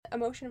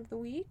emotion of the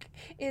week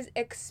is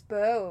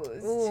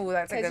exposed. Ooh,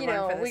 that's a good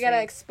one for this we gotta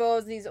week.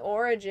 expose these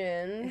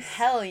origins.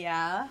 Hell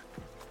yeah.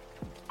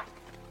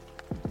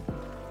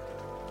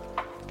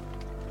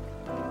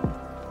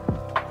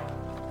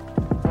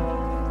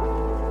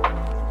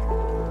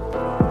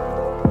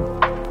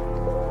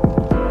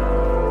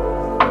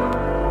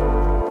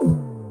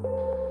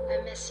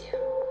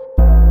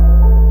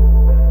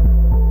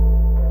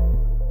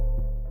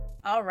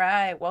 All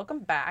right, welcome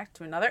back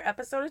to another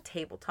episode of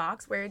Table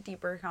Talks, where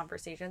deeper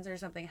conversations are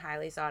something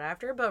highly sought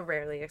after but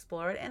rarely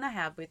explored. And I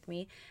have with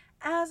me,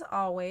 as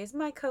always,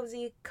 my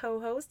cozy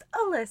co-host,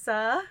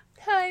 Alyssa.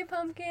 Hi,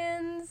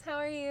 pumpkins. How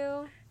are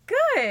you?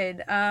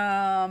 Good.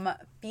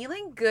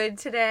 Feeling good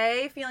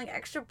today. Feeling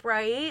extra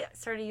bright.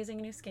 Started using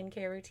a new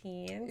skincare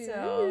routine,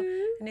 so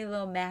a new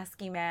little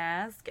masky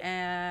mask,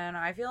 and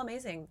I feel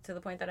amazing to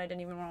the point that I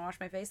didn't even want to wash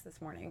my face this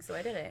morning, so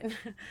I did it.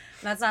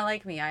 That's not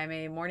like me. I am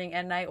a morning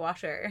and night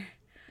washer.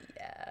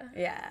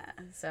 Yeah.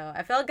 So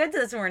I felt good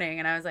this morning,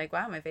 and I was like,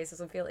 wow, my face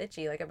doesn't feel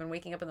itchy. Like, I've been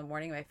waking up in the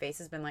morning, my face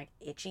has been like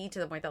itchy to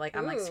the point that like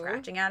I'm like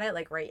scratching at it,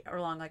 like right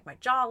along like my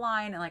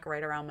jawline and like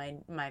right around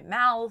my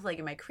mouth, like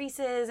in my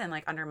creases and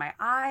like under my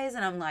eyes.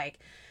 And I'm like,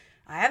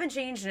 I haven't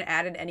changed and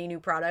added any new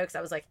products.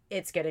 I was like,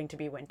 it's getting to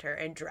be winter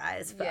and dry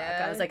as fuck.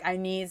 Yeah. I was like, I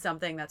need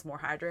something that's more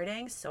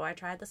hydrating. So I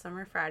tried the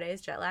Summer Fridays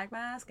jet lag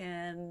mask,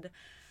 and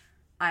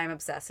I'm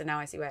obsessed. And now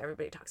I see why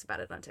everybody talks about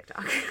it on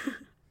TikTok.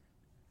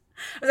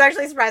 I was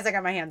actually surprised I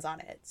got my hands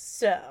on it.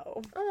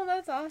 So. Oh,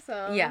 that's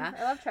awesome. Yeah.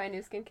 I love trying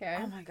new skincare.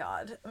 Oh my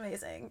god.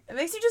 Amazing. It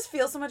makes you just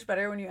feel so much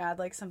better when you add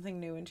like something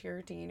new into your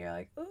routine. You're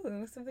like,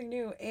 ooh, something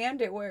new.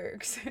 And it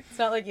works. It's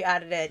not like you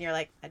added it and you're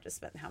like, I just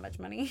spent how much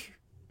money?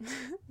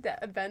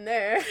 I've been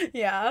there.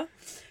 Yeah.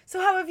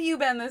 So how have you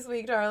been this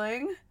week,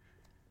 darling?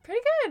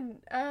 Pretty good.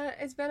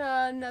 It's been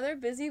another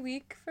busy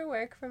week for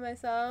work for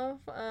myself.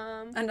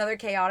 Another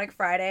chaotic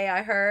Friday,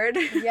 I heard.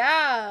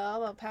 Yeah,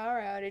 all the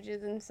power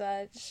outages and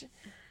such.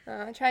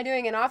 Try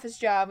doing an office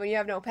job when you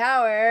have no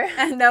power.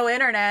 And no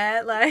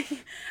internet, like.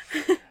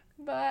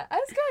 But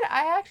that's good.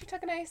 I actually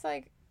took a nice,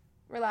 like,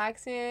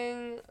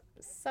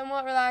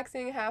 somewhat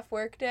relaxing half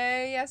work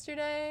day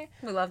yesterday.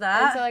 We love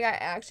that. And so, like, I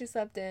actually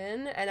slept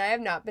in, and I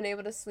have not been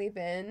able to sleep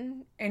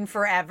in. In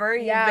forever?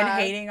 Yeah. You've been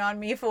hating on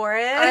me for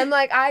it? I'm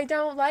like, I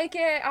don't like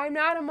it. I'm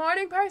not a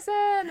morning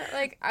person.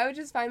 Like, I would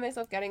just find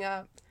myself getting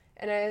up.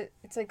 And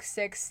it's like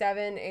 6,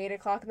 7, 8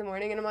 o'clock in the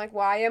morning. And I'm like,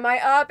 why am I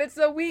up? It's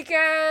the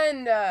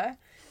weekend.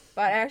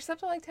 But I actually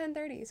slept till like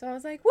 10:30. So I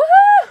was like,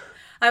 woohoo!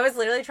 I was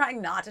literally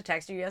trying not to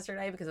text you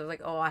yesterday because I was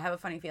like, oh, I have a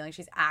funny feeling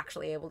she's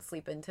actually able to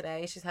sleep in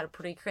today. She's had a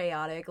pretty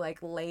chaotic, like,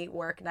 late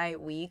work night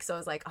week. So I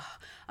was like, oh,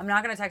 I'm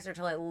not going to text her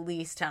till at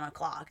least 10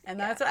 o'clock. And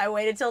that's what I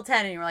waited till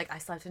 10. And you were like, I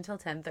slept until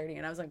 10:30.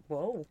 And I was like,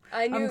 whoa.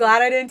 I'm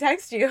glad I didn't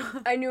text you.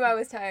 I knew I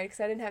was tired because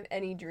I didn't have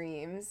any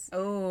dreams.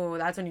 Oh,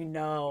 that's when you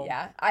know.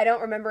 Yeah. I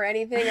don't remember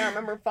anything. I don't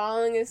remember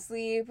falling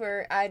asleep,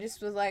 or I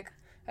just was like,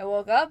 I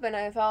woke up and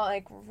I felt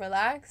like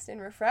relaxed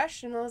and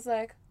refreshed, and I was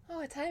like, oh,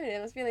 what time is it?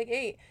 It must be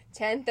like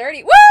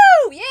 10:30.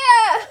 Woo!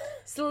 Yeah!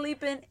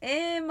 Sleeping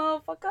in,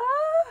 motherfucker.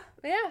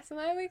 Yeah, so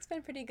my week's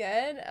been pretty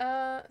good.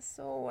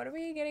 So what are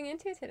we getting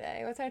into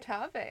today? What's our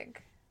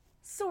topic?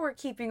 So we're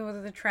keeping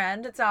with the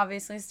trend. It's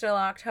obviously still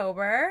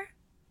October.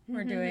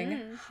 We're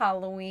doing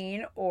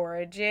Halloween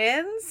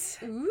origins.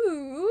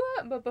 Ooh,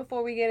 but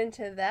before we get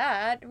into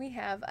that, we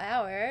have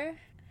our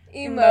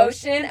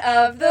emotion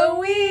of the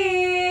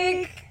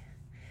week.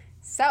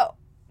 So,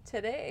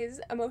 today's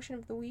emotion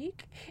of the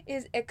week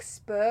is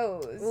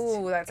exposed.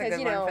 Ooh, that's a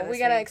good one for this we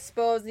gotta week.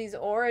 expose these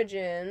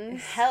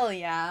origins. Hell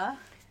yeah.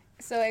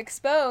 So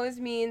exposed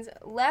means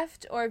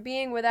left or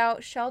being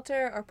without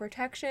shelter or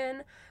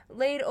protection,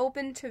 laid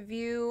open to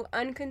view,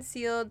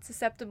 unconcealed,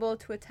 susceptible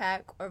to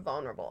attack, or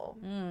vulnerable.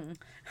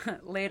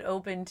 Laid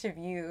open to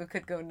view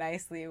could go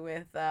nicely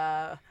with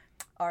our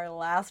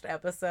last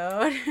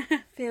episode.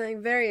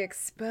 Feeling very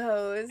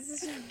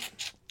exposed.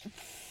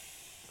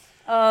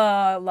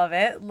 Love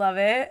it. Love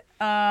it.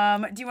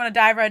 Do you want to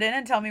dive right in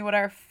and tell me what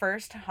our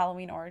first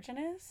Halloween origin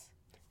is?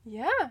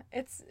 Yeah,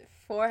 it's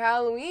for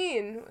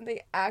Halloween.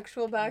 The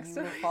actual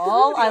backstory.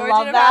 Beautiful. The I origin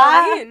love of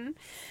that. Halloween.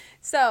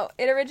 So,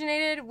 it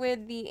originated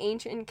with the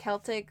ancient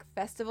Celtic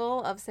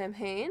festival of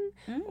Samhain,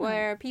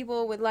 where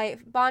people would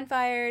light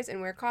bonfires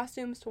and wear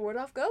costumes to ward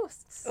off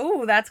ghosts.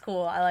 Ooh, that's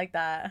cool. I like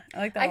that. I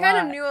like that I a kind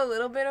lot. of knew a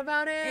little bit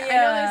about it. I know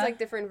Yeah. there's like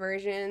different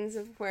versions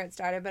of where it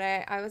started, but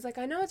I was like,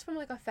 I know it's from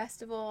like a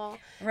festival.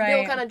 Right.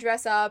 People kind of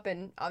dress up,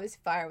 and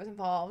obviously fire was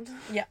involved.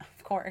 Yeah,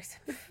 of course.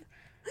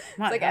 It's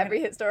like every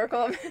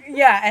historical event.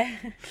 Yeah.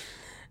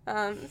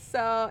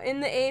 So,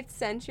 in the 8th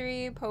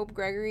century, Pope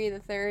Gregory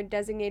III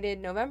designated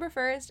November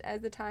 1st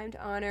as the time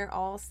to honor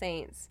All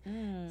Saints.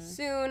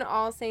 Soon,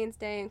 All Saints'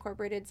 Day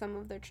incorporated some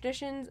of the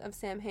traditions of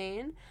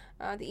Samhain.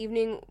 The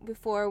evening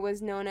before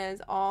was known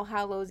as All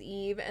Hallows'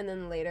 Eve, and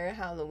then later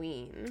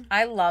Halloween.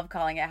 I love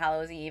calling it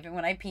Hallows' Eve, and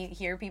when I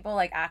hear people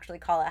like actually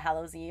call it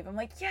Hallows' Eve, I'm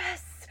like,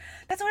 yes,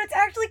 that's what it's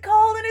actually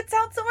called, and it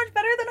sounds so much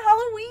better than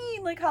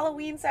Halloween. Like,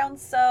 Halloween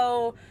sounds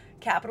so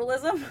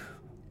capitalism.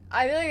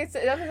 I feel like it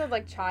definitely sounds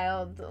like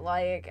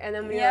childlike, and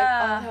then we like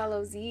Yeah. All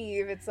Hallows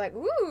Eve. It's like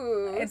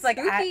ooh, It's like,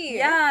 spooky.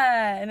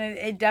 yeah, and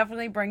it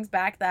definitely brings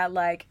back that,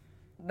 like,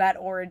 that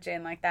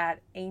origin, like,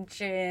 that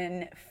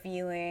ancient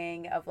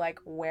feeling of, like,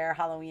 where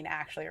Halloween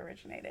actually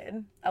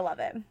originated. I love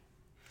it.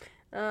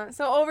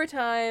 So over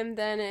time,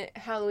 then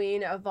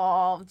Halloween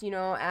evolved,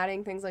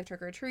 adding things like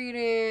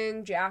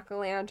trick-or-treating,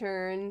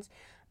 jack-o'-lanterns,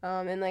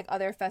 and like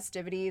other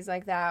festivities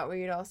like that where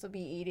you'd also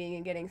be eating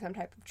and getting some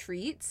type of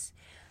treats.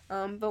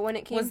 But when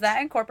it came Was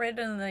that incorporated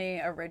in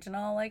the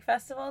original, like,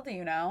 festival? Do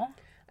you know?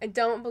 I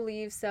don't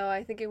believe so.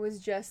 I think it was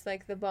just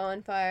like the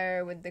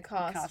bonfire with the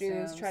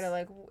costumes. Try to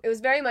like. It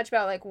was very much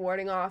about like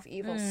warding off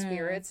evil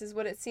spirits, is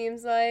what it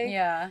seems like.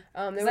 Yeah.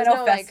 There was I know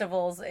no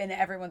festivals in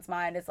everyone's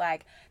mind is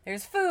like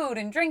there's food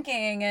and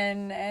drinking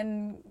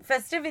and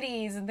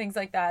festivities and things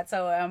like that.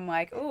 So I'm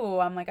like,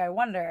 I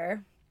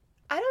wonder.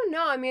 I don't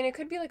know. I mean, it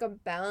could be like a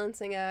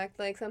balancing act,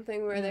 like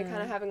something where they're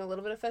kind of having a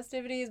little bit of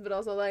festivities, but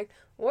also like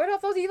ward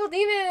off those evil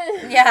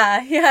demons.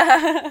 Yeah,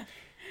 yeah.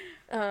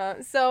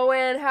 So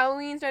when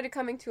Halloween started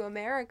coming to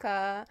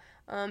America,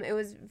 it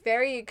was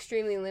very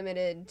extremely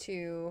limited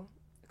to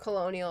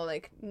colonial,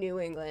 like, New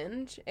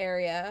England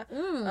area.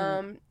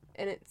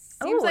 And it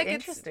seems like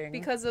it's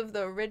because of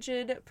the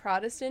rigid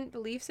Protestant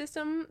belief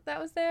system that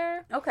was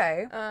there.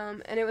 Okay.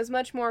 And it was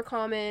much more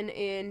common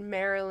in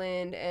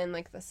Maryland and,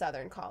 like, the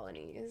southern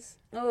colonies.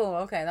 Oh,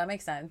 okay. That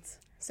makes sense.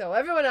 So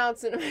everyone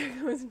else in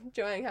America was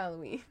enjoying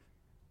Halloween.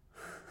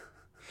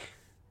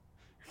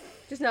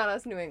 Just not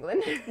us New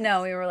England.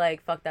 No, we were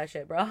like, fuck that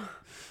shit, bro.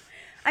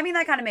 I mean,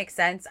 that kind of makes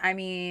sense. I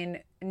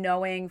mean,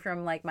 knowing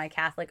from, like, my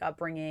Catholic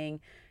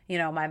upbringing,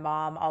 my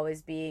mom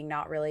always being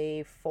not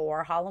really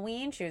for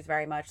Halloween. She was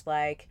very much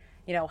like,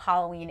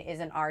 Halloween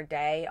isn't our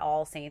day.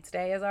 All Saints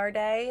Day is our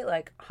day.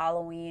 Like,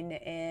 Halloween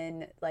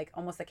in, like,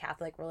 almost the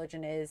Catholic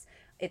religion it's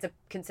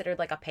considered,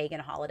 like, a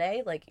pagan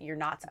holiday. Like, you're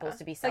not supposed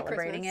to be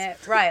celebrating like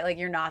it. Right. Like,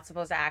 you're not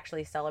supposed to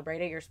actually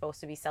celebrate it. You're supposed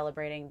to be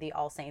celebrating the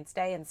All Saints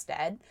Day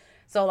instead.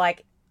 So,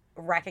 like,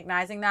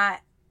 recognizing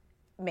that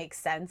makes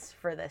sense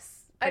for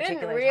this particular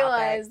I didn't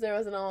realize topic. there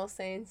was an All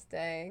Saints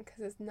Day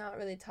because it's not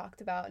really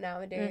talked about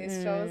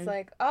nowadays. So I was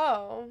like,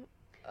 oh.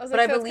 I was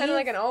like, so it's kind of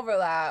like an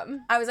overlap.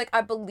 I was like, I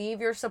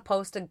believe you're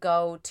supposed to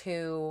go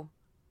to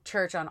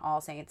church on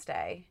All Saints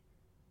Day.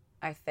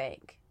 I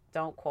think.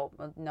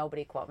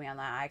 Nobody quote me on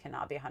that. I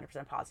cannot be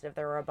 100% positive.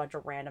 There were a bunch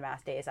of random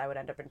ass days I would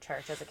end up in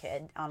church as a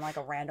kid on like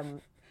a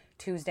random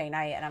Tuesday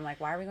night. And I'm like,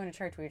 why are we going to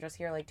church? We were just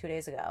here like 2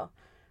 days ago.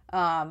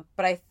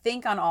 But I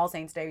think on All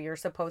Saints Day, you're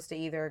supposed to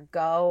either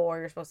go or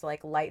you're supposed to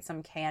like light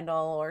some candle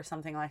or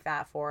something like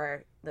that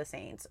for the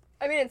saints.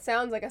 I mean, it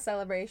sounds like a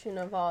celebration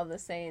of all the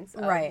saints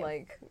of right.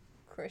 like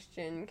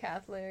Christian,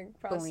 Catholic,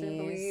 Protestant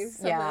beliefs,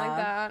 something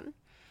yeah. like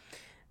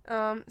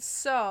that.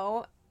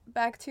 So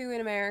back to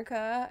in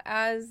America,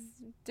 as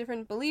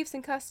different beliefs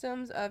and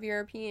customs of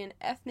European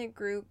ethnic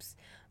groups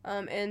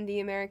and the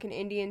American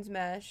Indians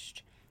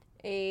meshed,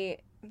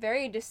 a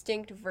very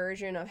distinct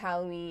version of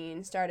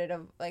Halloween started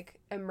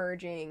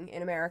emerging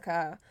in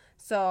America.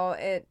 So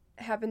it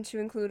happened to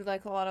include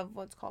like a lot of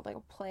what's called like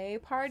play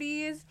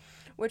parties,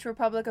 which were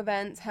public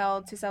events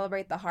held to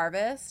celebrate the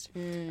harvest.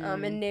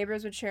 And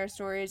neighbors would share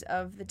stories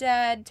of the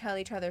dead, tell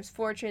each other's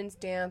fortunes,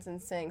 dance,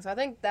 and sing. So I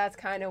think that's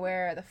kind of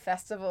where the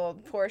festival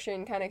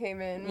portion kind of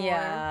came in more.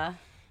 Yeah.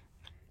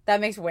 That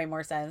makes way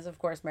more sense. Of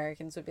course,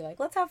 Americans would be like,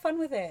 let's have fun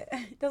with it.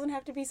 It doesn't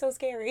have to be so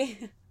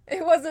scary.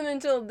 It wasn't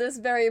until this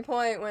very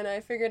point when I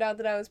figured out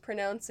that I was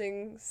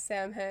pronouncing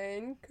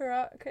Samhain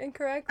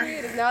incorrectly.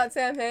 It is not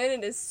Samhain,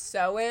 it is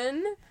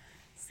Samhain.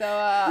 So,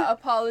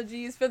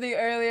 apologies for the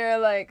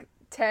earlier,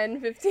 10,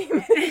 15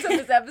 minutes of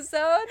this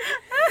episode.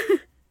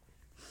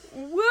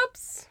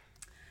 Whoops.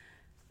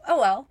 Oh,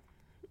 well.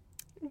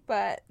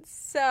 But,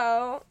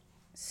 so...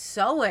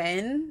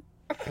 Sewing?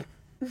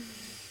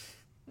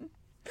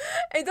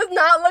 It does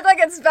not look like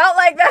it's spelled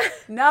like that.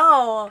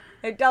 No,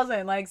 it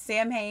doesn't. Like,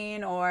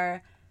 Samhain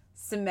or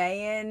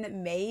Samayan,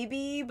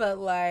 maybe, but,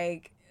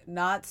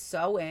 not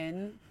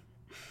sewing.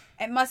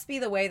 It must be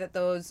the way that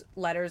those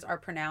letters are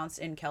pronounced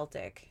in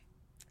Celtic.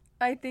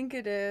 I think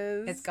it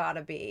is. It's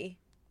gotta be.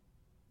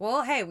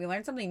 Well, hey, we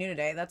learned something new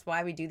today. That's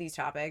why we do these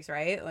topics,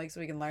 right? So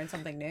we can learn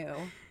something new.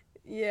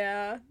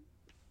 Yeah.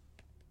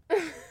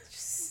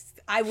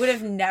 I would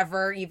have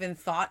never even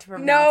thought to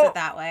pronounce it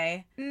that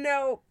way.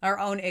 No. Our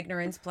own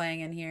ignorance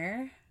playing in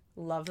here.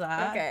 Love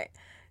that. Okay.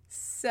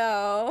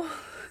 So,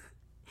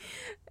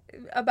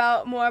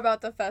 more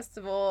about the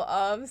festival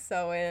of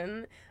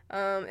Samhain.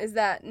 Is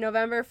that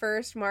November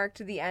 1st marked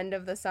the end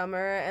of the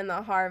summer and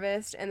the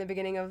harvest and the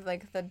beginning of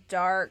the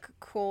dark,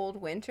 cold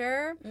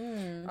winter.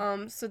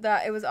 So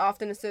that it was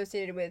often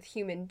associated with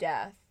human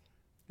death.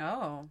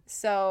 Oh.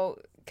 So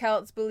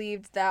Celts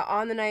believed that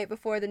on the night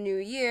before the new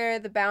year,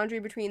 the boundary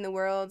between the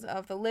worlds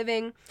of the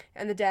living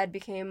and the dead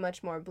became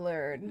much more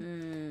blurred.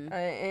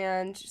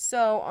 And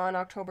so on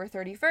October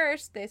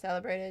 31st, they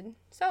celebrated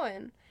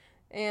Samhain.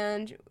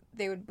 And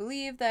they would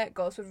believe that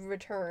ghosts would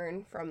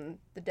return from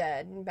the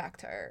dead and back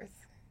to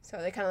Earth. So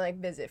they kind of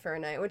visit for a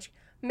night, which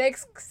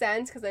makes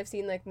sense because I've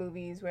seen like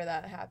movies where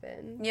that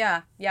happened.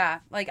 Yeah, yeah.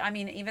 Like, I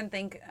mean, even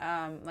think,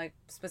 like,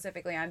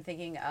 specifically, I'm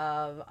thinking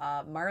of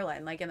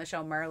Merlin. Like, in the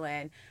show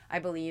Merlin, I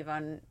believe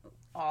on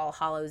All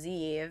Hallows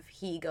Eve,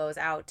 he goes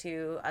out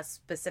to a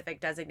specific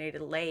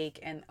designated lake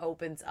and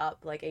opens up,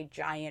 like, a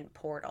giant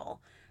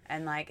portal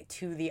and, like,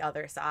 to the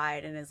other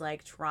side and is,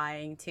 like,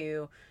 trying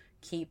to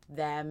keep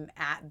them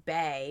at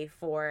bay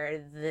for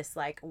this,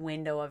 like,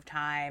 window of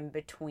time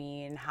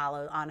between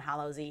on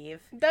Hallows Eve.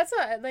 That's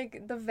what,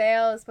 like, the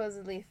veil is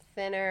supposedly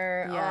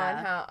thinner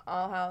Yeah. on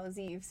All Hallows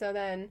Eve. So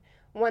then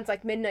once,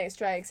 like, midnight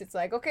strikes, it's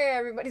like, okay,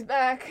 everybody's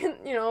back.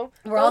 You know,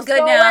 We're all ghosts good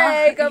go now.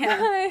 away, goodbye.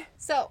 Yeah.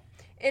 So,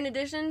 in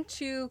addition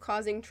to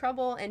causing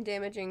trouble and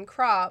damaging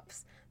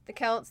crops, the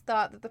Celts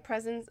thought that the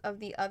presence of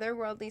the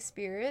otherworldly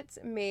spirits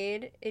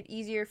made it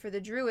easier for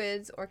the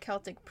Druids or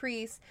Celtic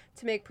priests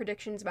to make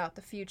predictions about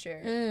the future.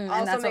 And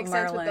Also that's makes what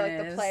sense with Merlin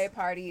like the is. play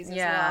parties as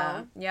Yeah,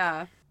 well.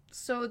 yeah.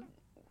 So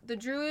the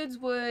Druids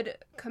would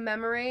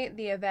commemorate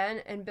the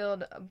event and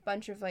build a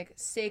bunch of like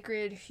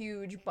sacred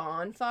huge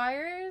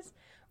bonfires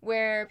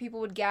where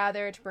people would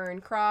gather to burn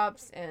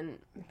crops, and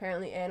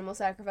apparently animal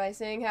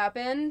sacrificing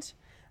happened.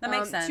 That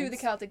makes sense. To the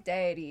Celtic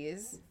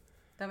deities.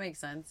 That makes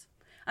sense.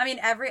 I mean,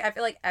 I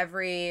feel like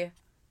every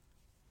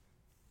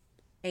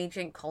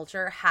ancient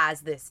culture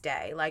has this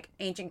day. Like,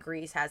 ancient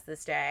Greece has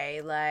this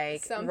day.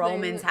 Like, Something,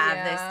 Romans have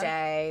yeah. this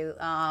day.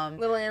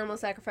 Little animal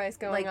sacrifice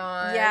going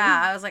on.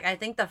 Yeah, I was like, I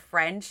think the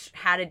French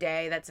had a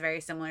day that's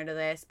very similar to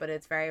this, but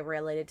it's very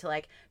related to,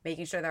 like,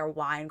 making sure their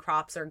wine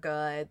crops are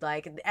good.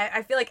 Like,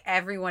 I feel like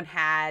everyone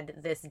had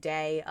this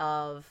day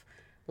of,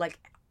 like,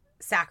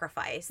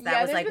 sacrifice.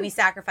 That was like, we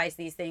sacrifice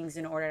these things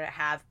in order to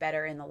have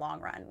better in the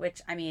long run,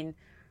 which, I mean,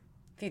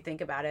 if you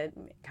think about it,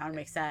 it kind of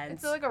makes sense.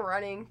 It's like a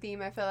running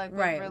theme, I feel like,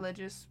 with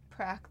religious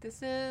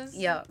practices.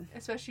 Yeah.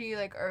 Especially,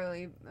 like,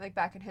 early, like,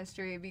 back in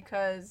history,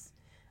 because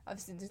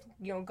obviously, just,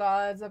 you know,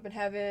 God's up in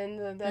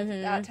heaven,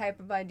 that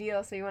type of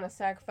ideal, so you want to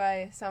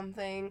sacrifice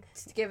something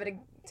to give it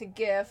to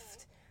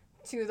gift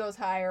to those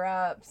higher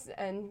ups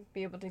and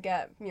be able to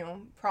get, you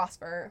know,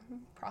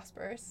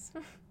 prosperous.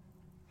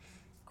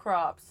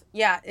 Crops.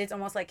 Yeah, it's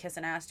almost like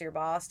kissing ass to your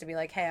boss to be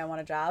like, hey, I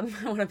want a job.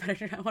 I want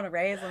a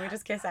raise. Let me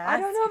just kiss ass. I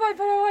don't know if I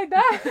put it like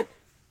that.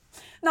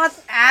 Not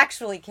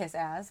actually kiss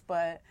ass,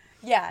 but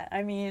yeah,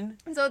 I mean.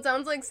 So it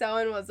sounds like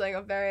Samhain was like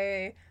a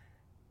very,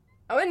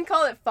 I wouldn't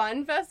call it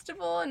fun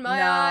festival in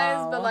my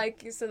eyes, but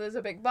like, so there's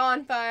a big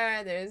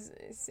bonfire, there's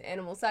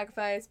animal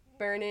sacrifice,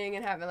 burning,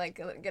 and having like,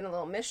 getting a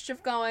little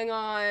mischief going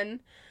on.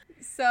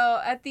 So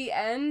at the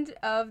end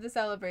of the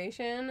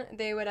celebration,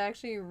 they would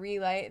actually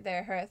relight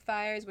their hearth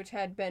fires, which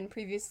had been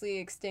previously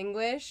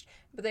extinguished,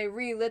 but they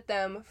relit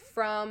them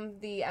from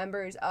the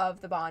embers of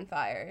the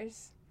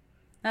bonfires.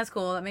 That's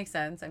cool. That makes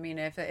sense. I mean,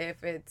 if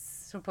it's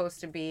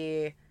supposed to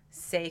be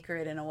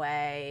sacred in a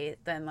way,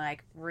 then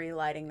like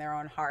relighting their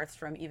own hearths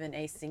from even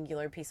a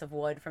singular piece of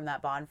wood from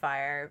that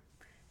bonfire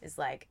is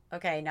like,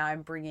 okay, now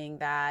I'm bringing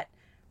that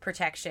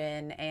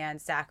protection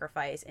and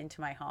sacrifice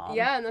into my home.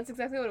 Yeah, and that's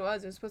exactly what it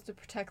was. It was supposed to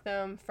protect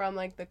them from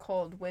like the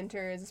cold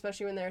winters,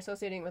 especially when they're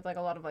associating with like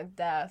a lot of like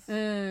death.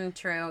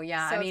 True.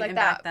 Yeah. So I mean, it's like and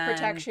that back then,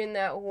 protection,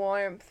 that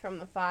warmth from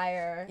the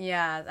fire.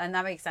 Yeah, and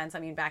that makes sense. I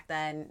mean, back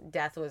then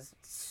death was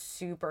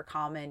super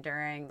common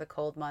during the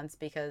cold months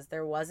because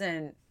there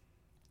wasn't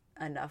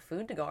enough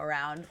food to go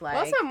around. Like,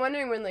 also, I'm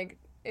wondering when like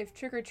if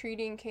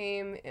trick-or-treating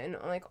came in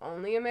like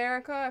only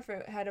America, if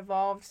it had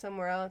evolved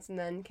somewhere else and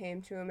then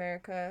came to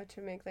America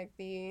to make like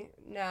the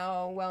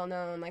now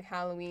well-known like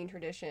Halloween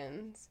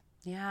traditions.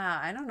 Yeah,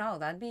 I don't know.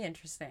 That'd be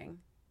interesting.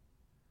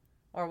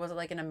 Or was it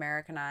like an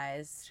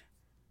Americanized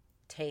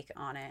take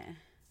on it?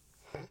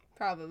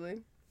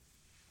 Probably.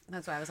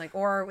 That's why I was like,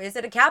 or is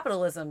it a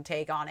capitalism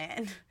take on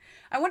it?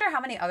 I wonder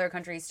how many other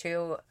countries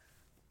too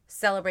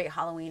celebrate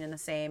Halloween in the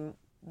same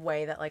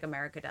way that like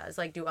America does.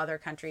 Like, do other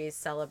countries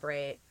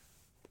celebrate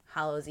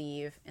Hallows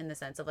Eve in the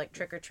sense of like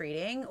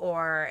trick-or-treating,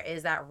 or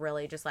is that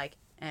really just like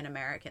an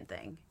American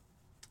thing?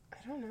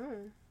 I don't know.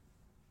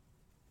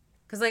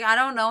 Because like I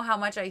don't know how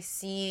much I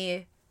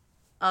see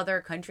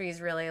other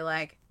countries really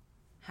like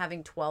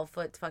having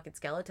 12-foot fucking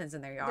skeletons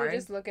in their yard. They're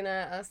just looking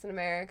at us in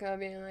America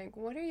being like,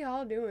 what are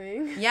y'all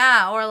doing?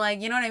 Yeah, or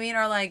like, you know what I mean?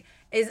 Or like,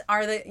 is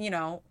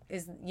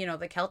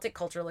the Celtic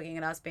culture looking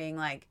at us being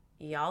like,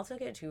 y'all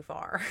took it too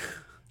far.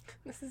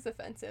 This is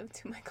offensive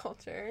to my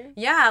culture.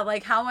 Yeah,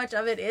 like how much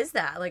of it is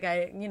that? Like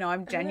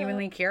I'm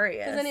genuinely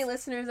curious. If there's any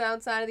listeners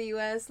outside of the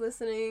U.S.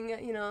 listening,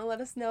 let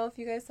us know if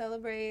you guys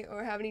celebrate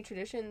or have any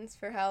traditions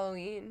for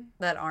Halloween.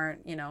 That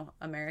aren't,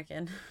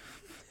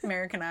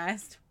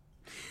 Americanized.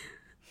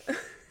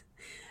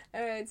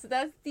 Alright, so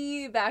that's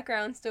the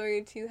background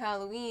story to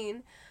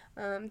Halloween.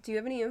 Do you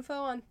have any info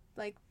on,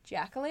 like,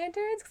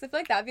 jack-o'-lanterns? Because I feel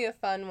like that'd be a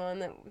fun one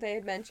that they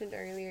had mentioned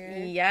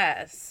earlier.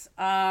 Yes.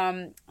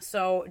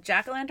 So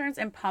jack-o'-lanterns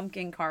and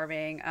pumpkin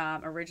carving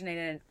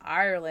originated in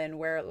Ireland,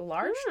 where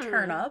large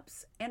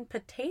turnips and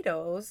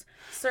potatoes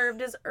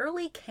served as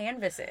early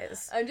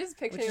canvases. I'm just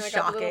picturing, like,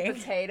 shocking. a little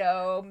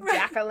potato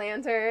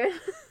jack-o'-lantern.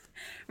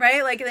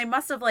 Right? Like, they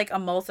must have, like,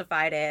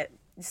 emulsified it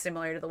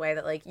similar to the way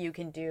that like you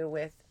can do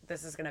with,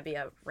 this is going to be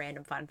a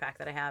random fun fact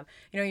that I have.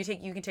 You know,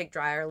 you can take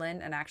dryer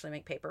lint and actually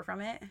make paper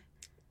from it.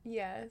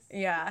 Yes.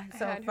 Yeah.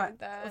 So I had heard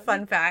that.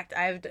 fun fact,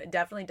 I've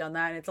definitely done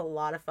that, and it's a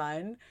lot of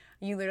fun.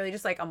 You literally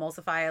just like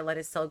emulsify it, let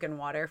it soak in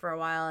water for a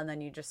while, and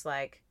then you just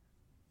like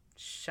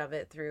shove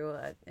it through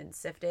and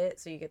sift it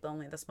so you get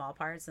only the small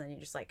parts, and then you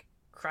just like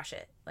crush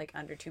it like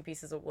under 2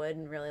 pieces of wood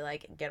and really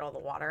like get all the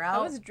water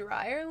out. That was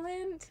dryer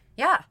lint?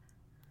 Yeah.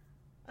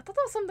 I thought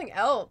that was something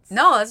else.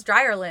 No, that's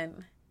dryer lint.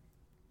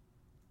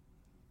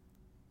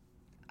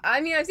 I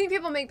mean, I've seen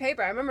people make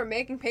paper. I remember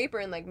making paper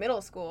in like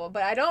middle school,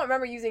 but I don't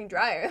remember using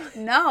dryer.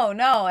 No,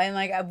 and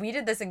like we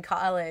did this in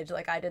college.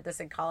 Like I did this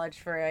in college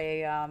for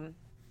a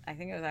I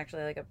think it was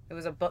actually like it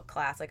was a book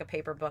class, like a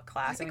paper book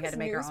class, and we had to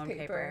make our own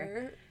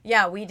paper.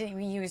 Yeah, we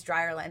used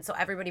dryer lint. So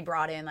everybody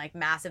brought in like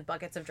massive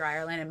buckets of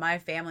dryer lint, and my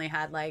family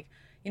had like,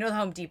 you know, the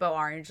Home Depot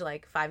orange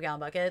like 5-gallon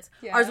buckets.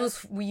 Yeah. Ours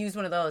was, we used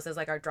one of those as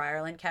like our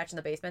dryer lint catch in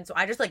the basement. So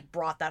I just like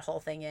brought that whole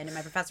thing in, and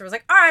my professor was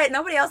like, "All right,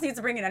 nobody else needs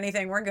to bring in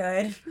anything. We're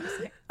good." I was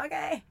like,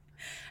 "Okay."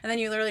 And then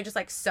you literally just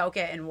like soak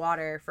it in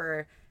water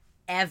for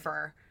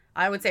ever.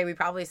 I would say we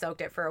probably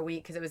soaked it for a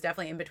week because it was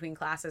definitely in between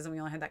classes, and we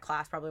only had that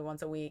class probably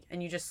once a week.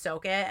 And you just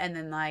soak it, and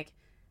then like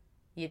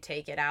you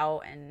take it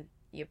out and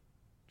you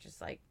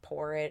just like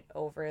pour it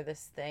over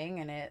this thing,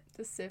 and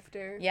the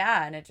sifter.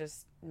 Yeah, and it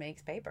just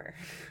makes paper.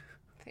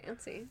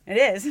 Fancy. It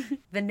is.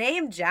 The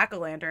name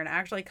jack-o'-lantern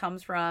actually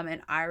comes from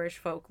an Irish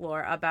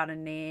folklore about a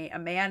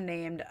man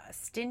named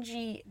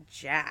Stingy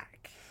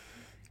Jack.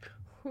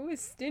 Who is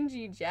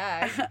Stingy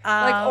Jack?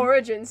 Like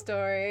origin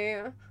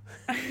story.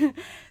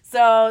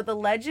 So the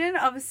legend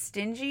of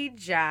Stingy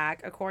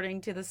Jack, according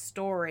to the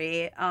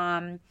story,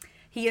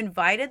 he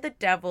invited the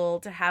devil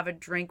to have a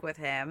drink with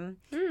him.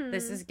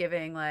 This is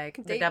giving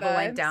like the devil vibes.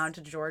 Went down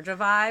to Georgia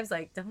vibes,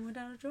 like devil went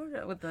down to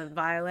Georgia with the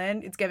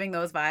violin. It's giving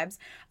those vibes.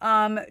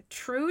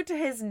 True to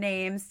his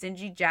name,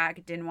 Stingy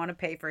Jack didn't want to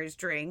pay for his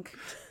drink.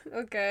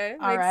 Okay,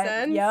 makes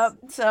sense. Yep.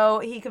 So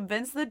he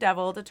convinced the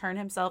devil to turn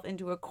himself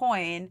into a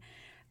coin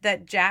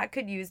that Jack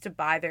could use to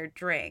buy their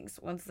drinks.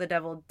 Once the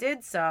devil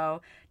did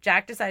so,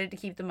 Jack decided to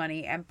keep the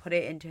money and put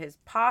it into his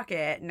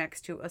pocket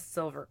next to a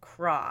silver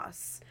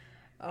cross.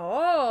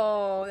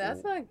 Oh,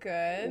 that's not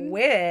good.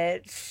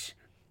 Which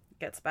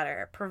gets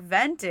better.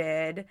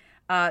 Prevented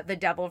the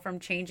devil from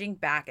changing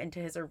back into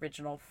his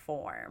original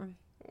form.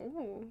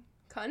 Ooh,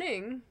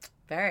 cunning.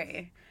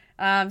 Very.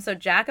 So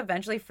Jack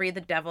eventually freed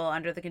the devil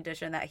under the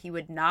condition that he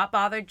would not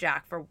bother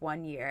Jack for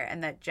 1 year,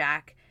 and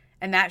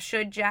that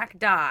should Jack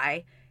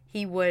die,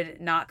 he would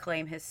not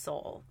claim his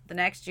soul. The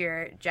next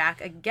year,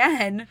 Jack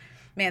again...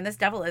 Man, this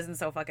devil isn't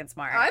so fucking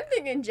smart. I'm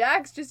thinking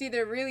Jack's just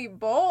either really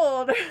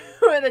bold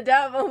or the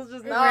devil's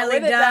just not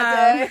really with it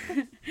that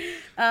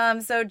day.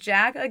 So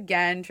Jack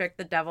again tricked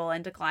the devil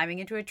into climbing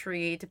into a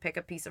tree to pick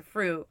a piece of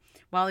fruit.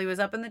 While he was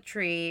up in the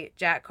tree,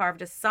 Jack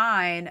carved a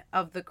sign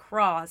of the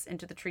cross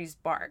into the tree's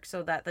bark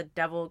so that the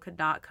devil could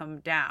not come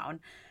down,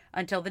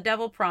 until the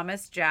devil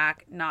promised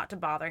Jack not to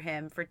bother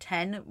him for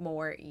 10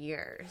 more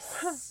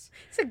years.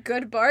 It's a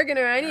good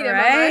bargainer. I need him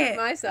on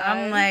my side.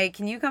 I'm like,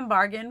 can you come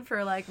bargain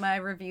for like my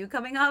review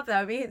coming up?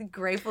 That would be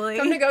gratefully.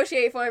 Come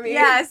negotiate for me.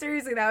 Yeah,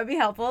 seriously, that would be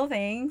helpful.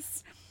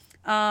 Thanks.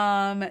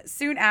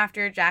 Soon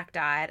after Jack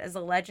died, as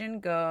the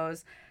legend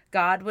goes,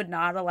 God would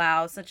not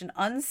allow such an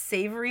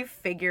unsavory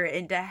figure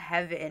into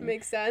heaven.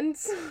 Makes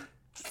sense.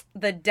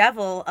 The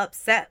devil,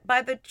 upset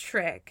by the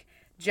trick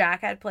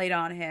Jack had played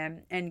on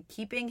him, and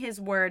keeping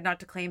his word not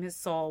to claim his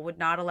soul, would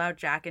not allow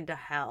Jack into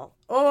hell.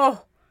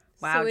 Oh,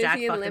 wow, so Jack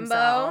fucked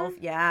himself.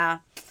 Yeah.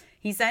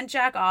 He sent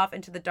Jack off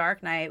into the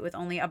dark night with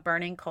only a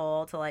burning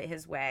coal to light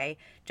his way.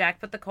 Jack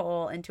put the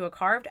coal into a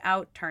carved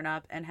out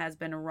turnip and has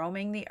been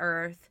roaming the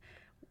earth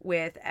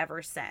with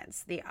ever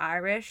since. The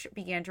Irish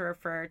began to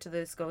refer to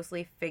this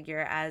ghostly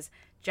figure as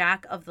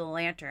Jack of the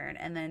Lantern,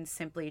 and then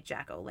simply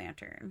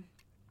Jack-o'-lantern.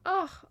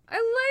 Oh,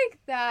 I like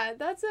that.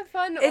 That's a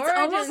fun origin It's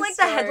almost like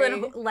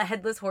story. The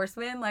headless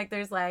horseman. Like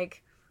there's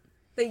like,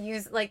 they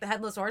use like the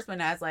headless horseman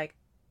as like,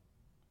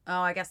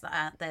 oh, I guess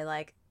they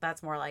like,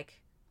 that's more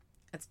like,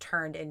 it's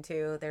turned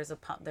into, there's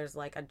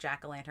like a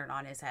jack-o'-lantern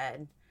on his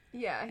head.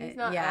 Yeah, he's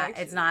not. Yeah,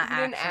 actually, it's not. He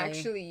didn't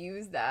actually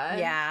use that.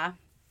 Yeah.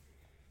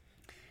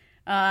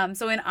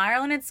 So in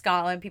Ireland and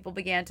Scotland, people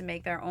began to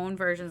make their own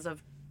versions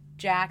of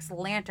Jack's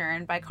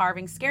lantern by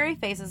carving scary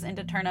faces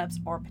into turnips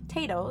or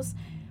potatoes.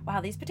 Wow,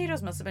 these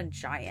potatoes must have been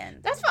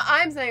giant. That's what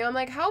I'm saying. I'm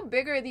like, how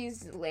big are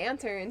these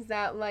lanterns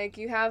that, like,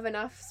 you have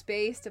enough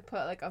space to put,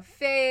 like, a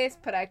face,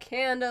 put a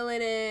candle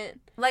in it?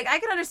 Like, I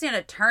can understand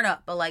a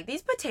turnip, but, like,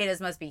 these potatoes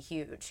must be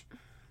huge.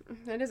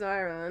 That is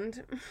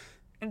Ireland.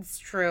 It's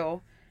true.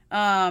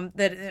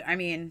 According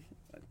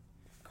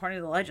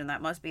to the legend,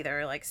 that must be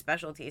their, like,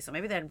 specialty. So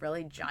maybe they had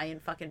really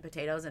giant fucking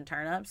potatoes and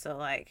turnips. So,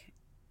 like,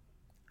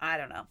 I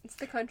don't know. It's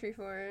the country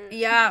for it.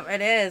 Yeah,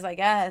 it is, I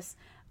guess.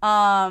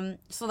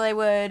 So they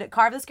would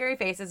carve the scary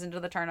faces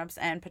into the turnips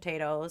and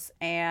potatoes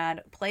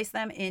and place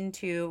them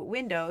into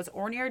windows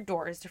or near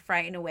doors to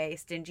frighten away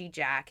Stingy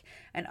Jack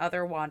and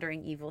other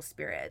wandering evil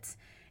spirits.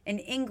 In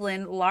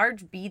England,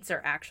 large beets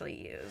are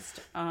actually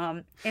used.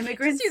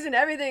 Immigrants Just using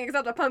everything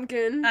except a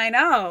pumpkin. I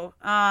know.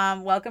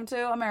 Welcome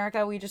to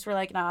America. We just were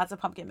like, nah, it's a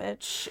pumpkin,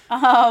 bitch.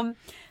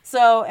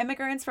 So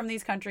immigrants from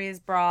these countries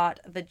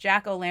brought the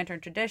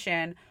jack-o'-lantern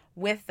tradition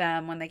with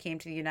them when they came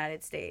to the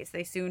United States.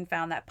 They soon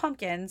found that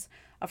pumpkins,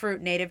 a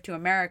fruit native to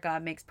America,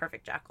 makes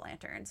perfect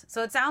jack-o'-lanterns.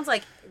 So it sounds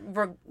like,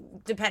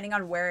 depending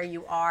on where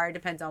you are,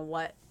 depends on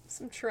what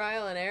Some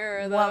trial and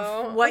error,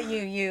 though. what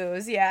you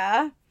use.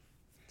 Yeah.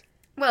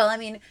 Well, I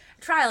mean,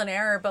 trial and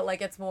error, but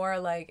like it's more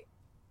like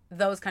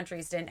those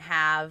countries didn't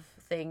have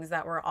things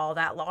that were all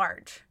that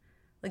large.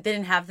 Like they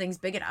didn't have things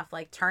big enough,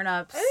 like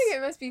turnips. I think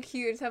it must be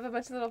cute to have a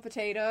bunch of little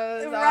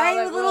potatoes. Right,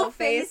 all with little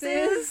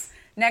faces.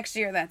 Next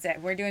year, that's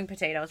it. We're doing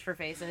potatoes for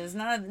faces.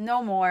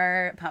 No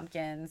more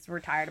pumpkins. We're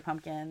tired of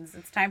pumpkins.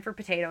 It's time for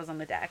potatoes on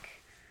the deck.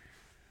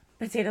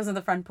 Potatoes on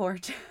the front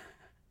porch.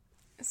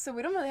 So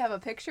we don't really have a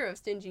picture of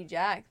Stingy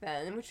Jack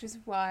then, which is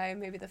why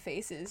maybe the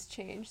faces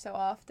change so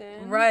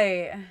often.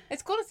 Right.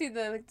 It's cool to see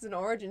it's an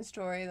origin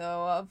story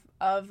though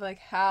of like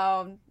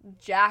how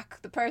Jack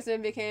the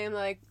person became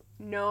like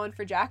known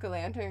for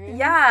jack-o'-lantern.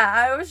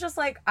 Yeah, I was just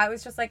like,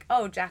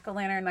 oh,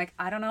 jack-o'-lantern. Like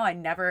I don't know. I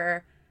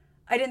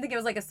didn't think it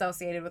was like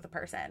associated with a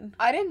person.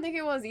 I didn't think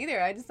it was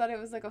either. I just thought it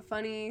was like a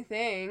funny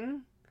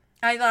thing.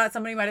 I thought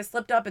somebody might have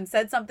slipped up and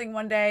said something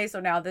one day, so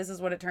now this is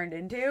what it turned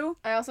into.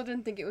 I also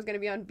didn't think it was going to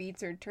be on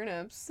beets or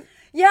turnips.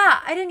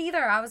 Yeah, I didn't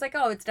either. I was like,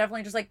 oh, it's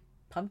definitely just like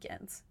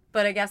pumpkins.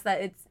 But I guess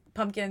that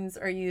pumpkins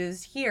are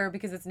used here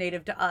because it's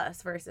native to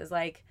us versus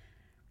like,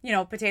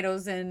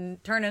 potatoes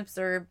and turnips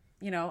are,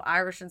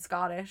 Irish and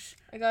Scottish.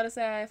 I gotta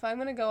say, if I'm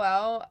going to go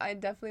out, I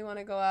definitely want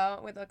to go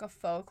out with like a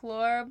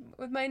folklore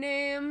with my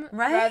name.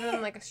 Right? Rather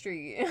than like a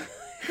street.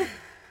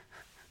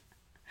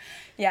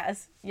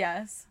 Yes.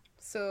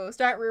 So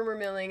start rumor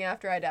milling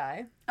after I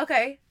die.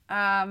 Okay.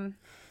 Well,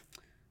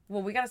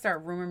 we got to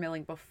start rumor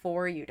milling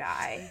before you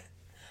die.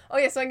 Oh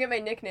yeah, so I can get my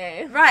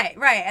nickname. Right.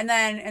 And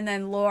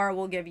then Lore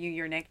will give you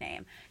your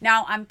nickname.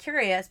 Now, I'm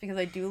curious because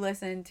I do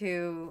listen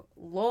to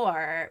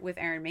Lore with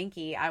Aaron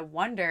Mahnke. I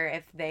wonder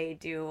if they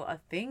do a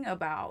thing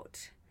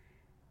about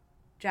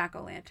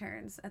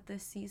jack-o'-lanterns at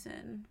this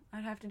season.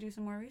 I'd have to do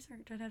some more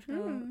research. I'd have to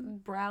go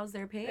browse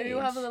their page. Maybe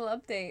we'll have a little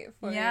update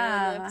for you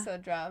when the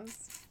episode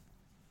drops.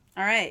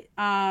 All right.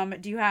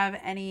 Do you have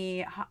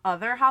any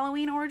other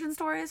Halloween origin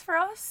stories for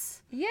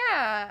us?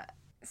 Yeah.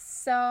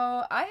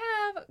 So I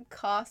have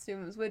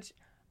costumes, which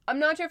I'm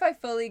not sure if I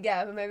fully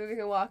get, but maybe we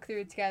can walk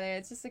through it together.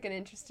 It's just like an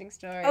interesting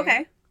story.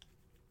 Okay.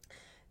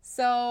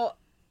 So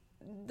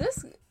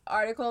this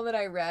article that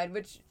I read,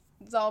 which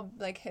is all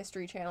like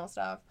History Channel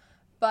stuff,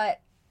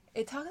 but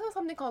it talks about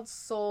something called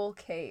soul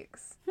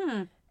cakes.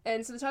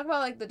 And so they talk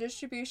about like the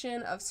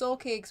distribution of soul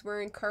cakes were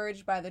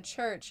encouraged by the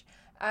church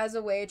as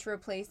a way to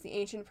replace the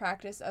ancient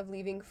practice of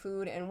leaving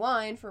food and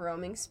wine for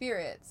roaming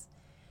spirits.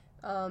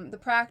 The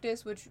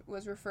practice, which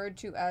was referred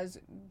to as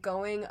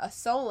going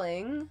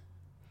a-souling,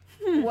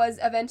 was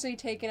eventually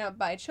taken up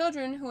by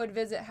children who would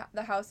visit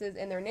the houses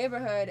in their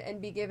neighborhood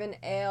and be given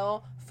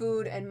ale,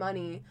 food, and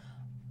money.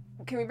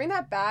 Can we bring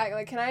that back?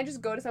 Like, can I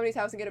just go to somebody's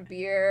house and get a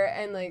beer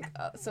and, like,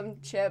 some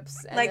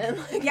chips? And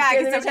then, yeah,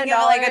 give get them something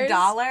 $10? like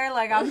 $1.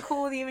 Like, I'm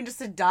cool with even just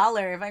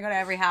 $1 if I go to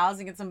every house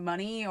and get some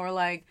money or,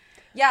 like...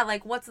 Yeah,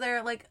 like, what's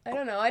their, like... I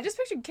don't know. I just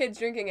pictured kids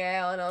drinking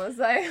ale, and I was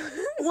like...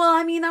 Well,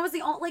 I mean, that was the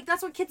only... Like,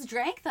 that's what kids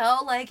drank, though.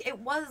 Like, it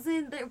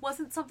wasn't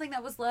something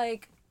that was,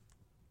 like,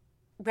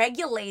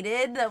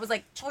 regulated. That was,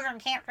 like, children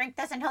can't drink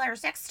this until they're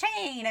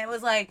 16. It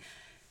was, like...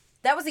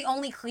 That was the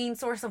only clean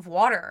source of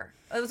water.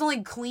 It was the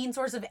only clean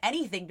source of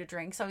anything to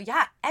drink. So,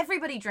 yeah,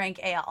 everybody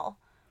drank ale.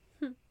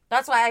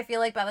 That's why I feel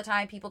like by the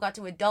time people got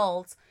to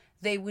adults...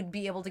 they would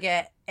be able to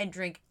get and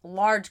drink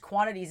large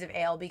quantities of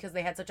ale because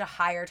they had such a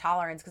higher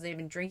tolerance because they'd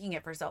been drinking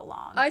it for so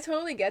long. I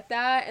totally get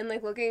that. And,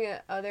 like, looking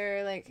at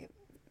other, like,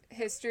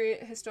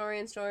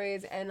 historian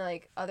stories and,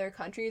 like, other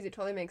countries, it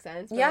totally makes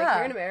sense. But, like,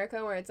 here in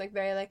America where it's, like,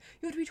 very, like,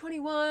 you have to be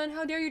 21.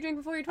 How dare you drink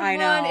before you're 21?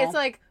 I know. It's,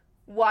 like,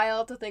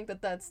 wild to think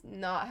that that's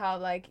not how,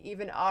 like,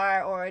 even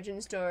our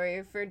origin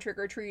story for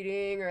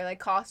trick-or-treating or, like,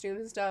 costumes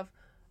and stuff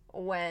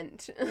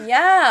went.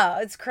 Yeah,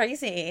 it's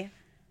crazy.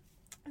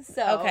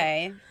 So...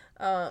 Okay.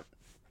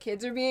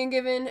 Kids are being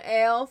given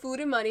ale, food,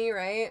 and money,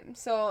 right?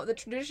 So the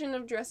tradition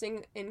of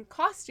dressing in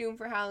costume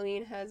for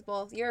Halloween has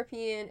both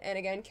European and,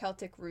 again,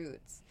 Celtic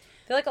roots.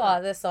 I feel like a lot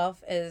of this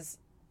stuff is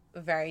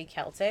very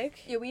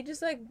Celtic. Yeah, we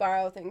just, like,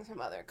 borrow things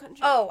from other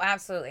countries. Oh,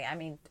 absolutely. I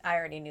mean, I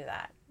already knew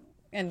that.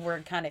 And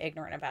we're kind of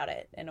ignorant about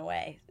it in a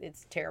way.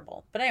 It's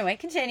terrible. But anyway,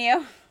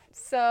 continue.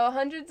 So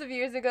hundreds of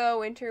years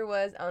ago, winter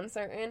was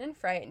uncertain and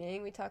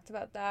frightening. We talked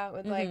about that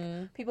with,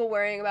 like, people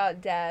worrying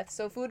about death.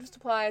 So food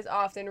supplies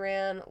often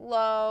ran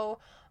low.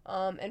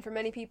 And for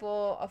many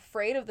people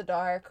afraid of the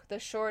dark, the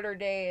shorter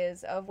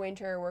days of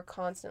winter were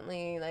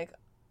constantly, like,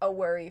 a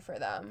worry for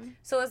them.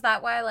 So is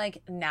that why,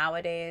 like,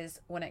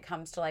 nowadays, when it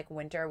comes to, like,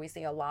 winter, we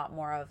see a lot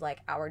more of, like,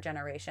 our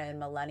generation,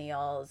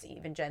 millennials,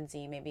 even Gen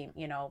Z, maybe,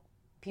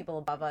 people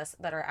above us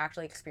that are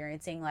actually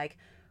experiencing, like,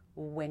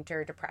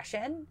 winter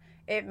depression.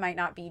 It might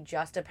not be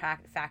just a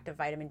fact of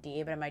vitamin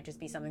D, but it might just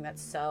be something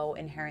that's so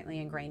inherently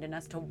ingrained in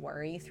us to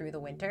worry through the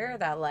winter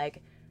that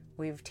like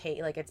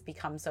it's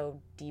become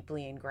so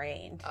deeply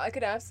ingrained. I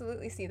could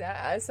absolutely see that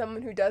as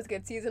someone who does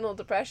get seasonal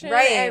depression.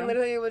 Right. And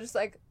literally will just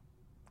like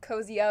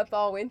cozy up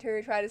all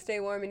winter, try to stay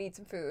warm and eat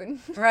some food.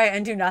 Right,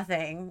 and do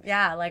nothing.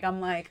 Yeah, like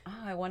I'm like,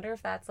 oh, I wonder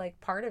if that's like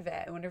part of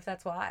it. I wonder if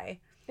that's why.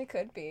 It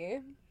could be.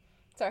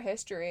 It's our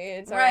history.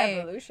 It's our Right.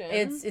 evolution.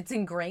 It's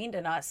ingrained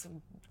in us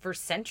for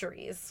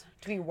centuries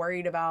to be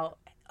worried about,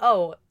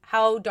 oh,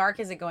 how dark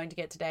is it going to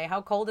get today?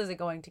 How cold is it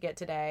going to get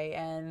today?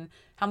 And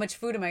how much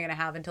food am I going to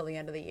have until the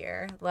end of the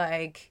year?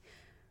 Like,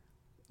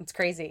 it's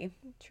crazy.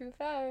 True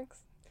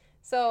facts.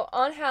 So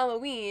on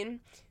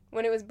Halloween,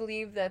 when it was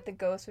believed that the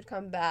ghosts would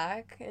come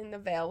back and the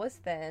veil was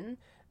thin,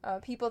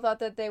 people thought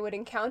that they would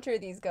encounter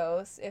these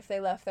ghosts if they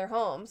left their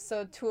homes.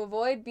 So to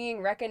avoid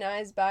being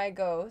recognized by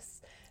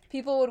ghosts,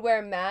 people would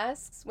wear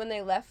masks when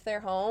they left their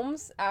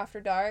homes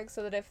after dark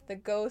so that if the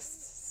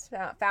ghosts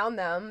found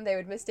them, they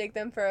would mistake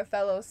them for a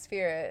fellow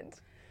spirit.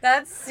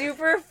 That's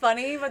super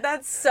funny, but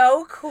that's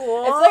so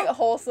cool. It's like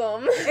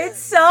wholesome. It's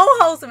so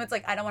wholesome. It's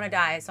like, I don't want to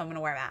die, so I'm going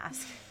to wear a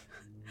mask.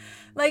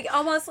 Like,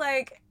 almost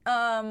like,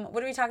 what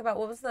did we talk about?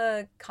 What was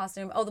the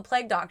costume? Oh, the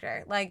plague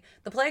doctor. Like,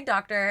 the plague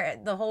doctor,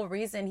 the whole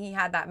reason he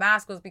had that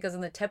mask was because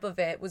on the tip of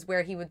it was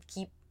where he would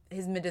keep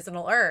his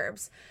medicinal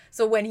herbs.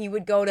 So when he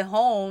would go to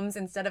homes,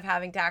 instead of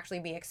having to actually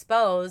be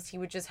exposed, he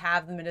would just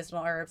have the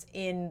medicinal herbs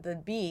in the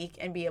beak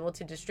and be able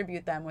to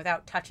distribute them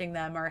without touching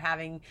them or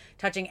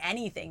touching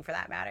anything for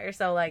that matter.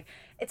 So like,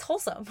 it's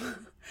wholesome.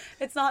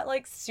 It's not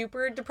like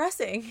super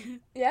depressing.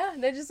 Yeah,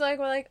 they're just like,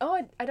 we're like,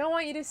 oh, I don't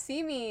want you to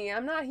see me.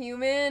 I'm not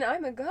human.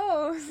 I'm a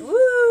ghost.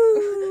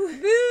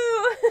 Woo!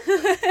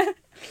 Boo!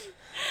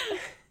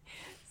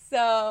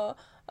 So,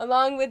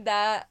 along with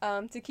that,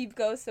 to keep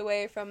ghosts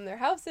away from their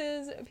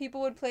houses,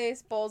 people would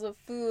place bowls of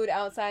food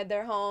outside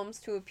their homes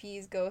to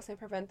appease ghosts and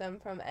prevent them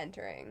from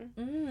entering.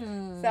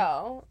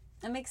 So,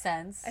 that makes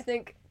sense. I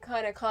think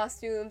kind of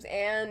costumes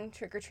and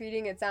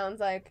trick-or-treating, it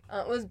sounds like,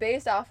 was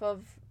based off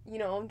of,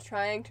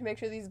 trying to make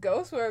sure these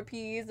ghosts were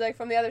appeased, like,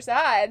 from the other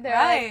side. They're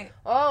like,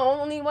 oh,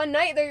 only one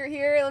night that you're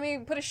here, let me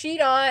put a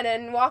sheet on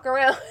and walk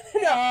around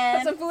and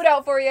put some food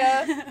out for you.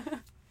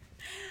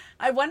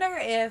 I wonder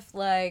if,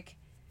 like,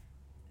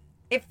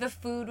 if the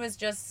food was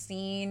just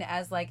seen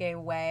as, like, a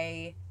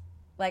way,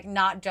 like,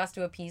 not just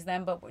to appease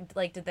them, but,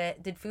 like,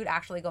 did food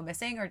actually go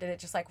missing, or did it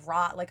just, like,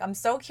 rot? Like, I'm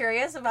so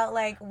curious about,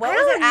 like, what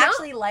was it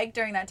actually like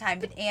during that time?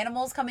 Did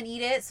animals come and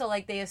eat it, so,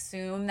 like, they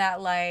assume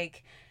that,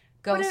 like,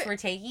 ghosts were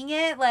taking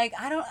it? Like,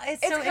 I don't,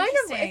 it's so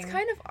interesting. It's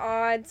kind of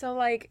odd, so,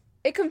 like,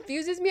 it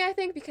confuses me, I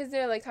think, because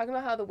they're, like, talking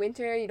about how the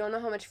winter, you don't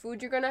know how much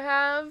food you're gonna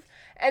have,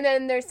 and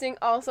then they're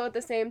also at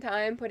the same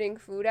time putting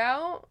food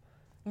out.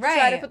 Right.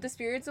 Try to put the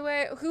spirits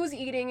away. Who's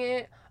eating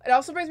it? It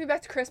also brings me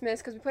back to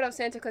Christmas because we put out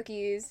Santa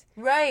cookies.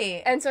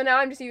 Right. And so now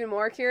I'm just even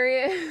more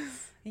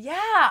curious.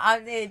 Yeah.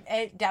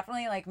 It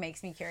definitely, like,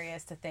 makes me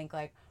curious to think,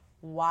 like,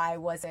 why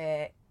was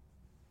it,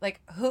 like,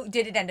 who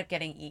did it end up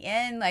getting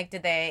eaten? Like,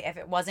 did they, if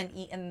it wasn't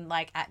eaten,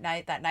 like, at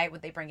night, that night,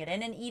 would they bring it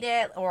in and eat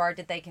it? Or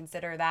did they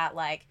consider that,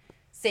 like,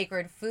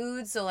 sacred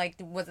food? So, like,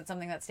 was it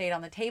something that stayed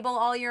on the table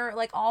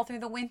all through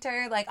the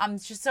winter? Like, I'm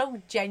just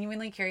so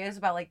genuinely curious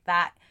about, like,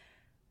 that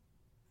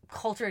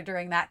culture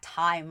during that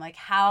time. Like,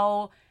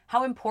 how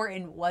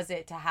important was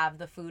it to have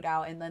the food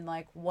out, and then,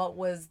 like, what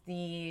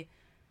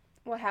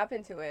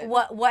happened to it?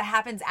 What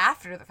happens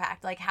after the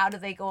fact? Like, how do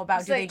they go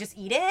about? Do they just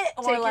eat it,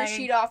 or take like your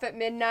sheet off at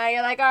midnight?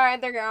 You're like, all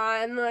right, they're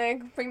gone.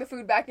 Like, bring the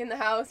food back in the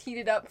house, heat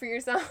it up for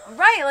yourself.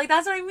 Right, like,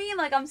 that's what I mean.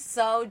 Like, I'm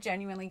so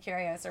genuinely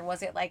curious. Or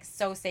was it, like,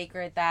 so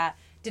sacred that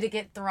did it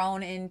get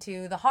thrown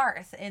into the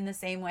hearth in the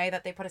same way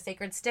that they put a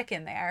sacred stick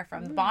in there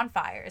from the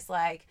bonfires?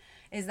 Like,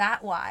 is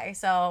that why?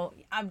 So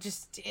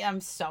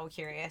I'm so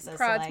curious.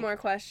 Prods more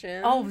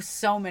questions. Oh,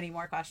 so many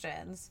more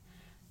questions.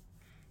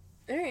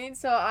 All right,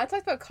 so I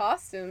talked about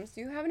costumes.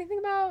 Do you have anything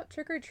about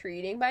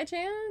trick-or-treating by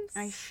chance?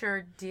 I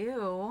sure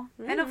do.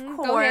 And of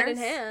course, go hand in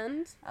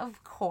hand.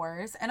 Of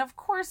course. And of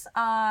course,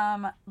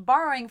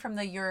 borrowing from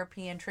the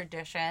European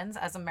traditions,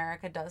 as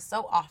America does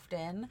so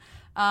often,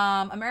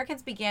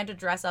 Americans began to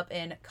dress up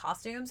in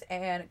costumes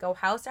and go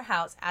house to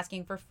house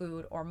asking for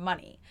food or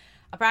money,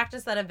 a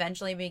practice that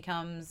eventually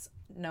becomes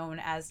known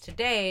as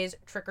today's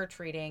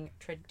trick-or-treating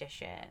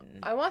tradition.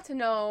 I want to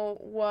know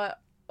what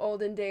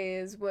olden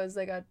days was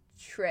like a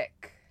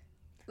trick.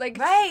 Like,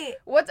 right.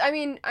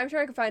 I'm sure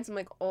I could find some,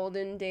 like,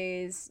 olden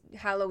days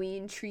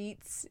Halloween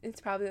treats. It's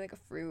probably, like, a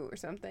fruit or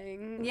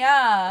something.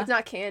 Yeah. It's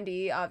not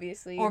candy,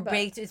 obviously. Or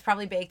baked, it's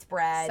probably baked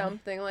bread.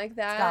 Something like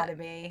that. It's gotta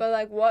be. But,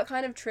 like, what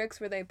kind of tricks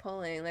were they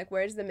pulling? Like,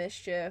 where's the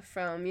mischief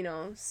from,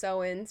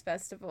 Samhain's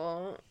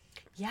festival?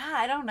 Yeah,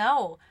 I don't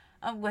know.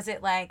 Was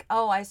it like,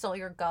 oh, I stole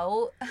your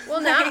goat? Well,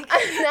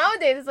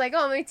 nowadays it's like,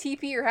 oh, let me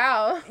TP your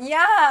house.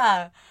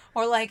 Yeah.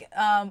 Or like,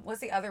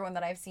 what's the other one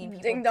that I've seen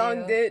people Ding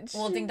Dong Ditch.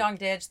 Well, Ding Dong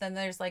Ditch. Then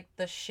there's like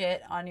the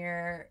shit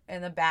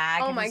in the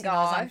bag. Oh my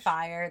gosh. On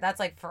fire. That's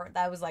like,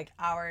 that was like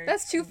hours.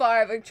 That's too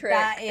far of a trick.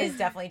 That is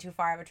definitely too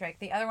far of a trick.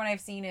 The other one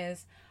I've seen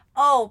is,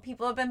 Oh,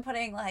 people have been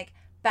putting, like,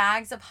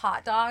 bags of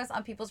hot dogs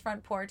on people's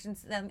front porch, and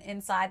then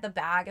inside the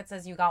bag it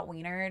says you got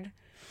wienered.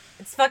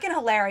 It's fucking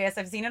hilarious.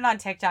 I've seen it on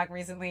TikTok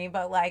recently,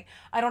 but, like,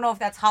 I don't know if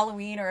that's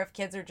Halloween or if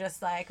kids are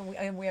just like,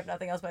 we have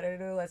nothing else better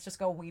to do. Let's just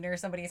go wiener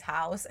somebody's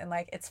house. And,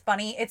 like, it's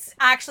funny. It's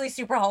actually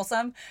super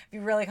wholesome if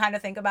you really kind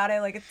of think about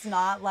it. Like, it's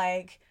not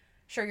like,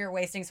 sure, you're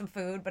wasting some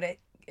food, but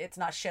it's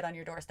not shit on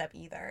your doorstep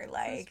either.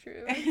 Like, that's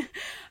true.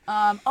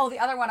 The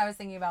other one I was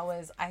thinking about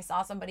was I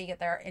saw somebody get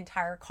their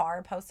entire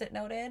car Post-it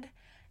noted.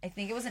 I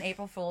think it was an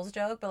April Fool's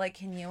joke, but, like,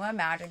 can you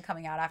imagine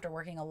coming out after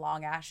working a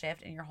long ass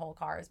shift and your whole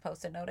car is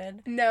Post-it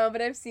noted? No,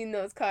 but I've seen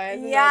those cars.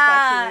 And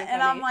Yeah, really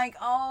and I'm like,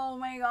 oh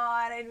my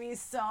god, I'd be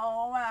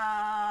so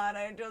mad.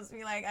 I'd just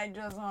be like, I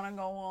just want to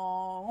go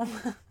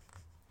home.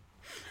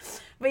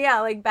 But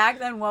yeah, like, back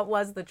then, what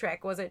was the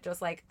trick? Was it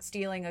just, like,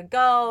 stealing a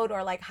goat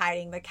or, like,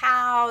 hiding the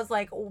cows?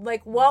 Like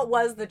what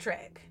was the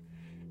trick?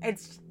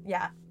 It's,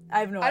 yeah, I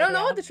have no idea. I don't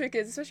know what the trick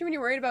is, especially when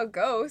you're worried about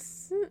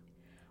ghosts.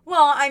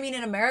 Well, I mean,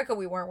 in America,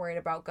 we weren't worried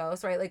about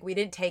ghosts, right? Like, we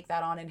didn't take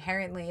that on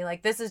inherently.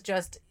 Like, this is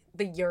just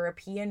the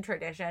European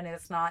tradition.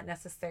 It's not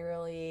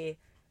necessarily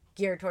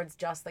geared towards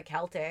just the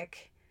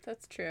Celtic.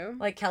 That's true.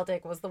 Like,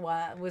 Celtic was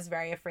was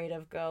very afraid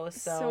of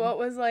ghosts. So what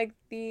was, like,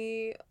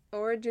 the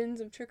origins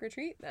of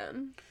trick-or-treat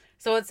then?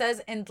 So it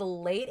says in the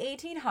late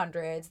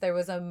 1800s, there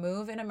was a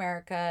move in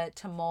America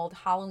to mold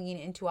Halloween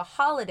into a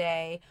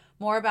holiday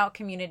more about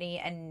community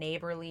and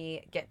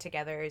neighborly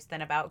get-togethers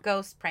than about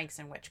ghosts, pranks,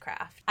 and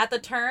witchcraft. At the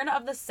turn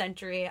of the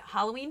century,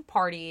 Halloween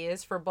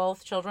parties for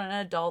both children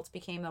and adults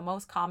became the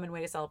most common way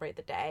to celebrate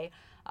the day.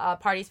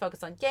 Parties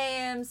focused on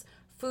games,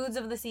 foods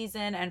of the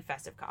season, and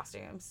festive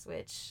costumes,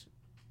 which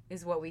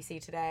is what we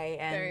see today.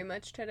 And very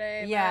much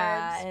today.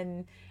 Yeah,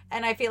 vibes.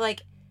 and I feel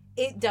like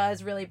it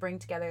does really bring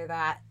together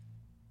that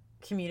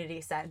community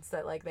sense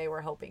that, like, they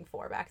were hoping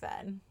for back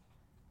then.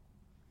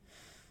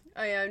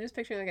 Oh yeah, I'm just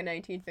picturing, like, a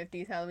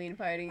 1950s Halloween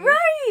party.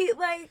 Right,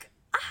 like,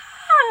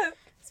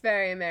 It's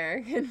very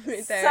American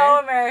right there. so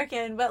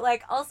American, but,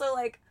 like, also,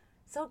 like,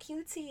 so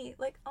cutesy,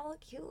 like, all the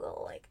cute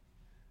little, like,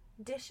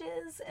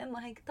 dishes and,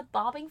 like, the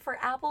bobbing for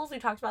apples. We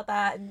talked about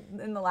that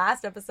in the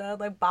last episode,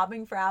 like,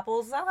 bobbing for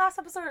apples. Was that last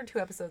episode or 2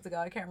 episodes ago?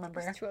 I can't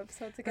remember. It was 2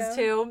 episodes ago. It was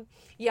 2.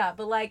 Yeah,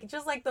 but, like,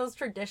 just, like, those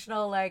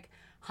traditional, like,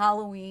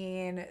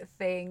 Halloween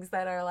things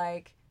that are,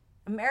 like,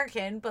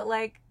 American, but,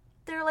 like,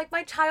 they're, like,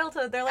 my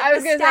childhood. They're, like, I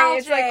was nostalgic. gonna say,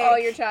 it's, like, all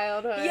your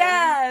childhood.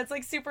 Yeah, it's,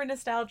 like, super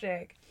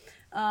nostalgic.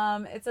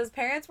 It says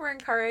parents were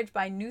encouraged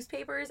by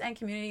newspapers and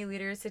community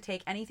leaders to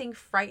take anything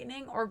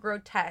frightening or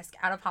grotesque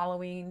out of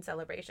Halloween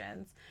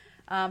celebrations.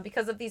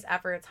 Because of these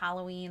efforts,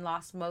 Halloween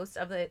lost most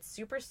of its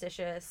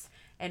superstitious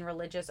and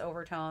religious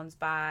overtones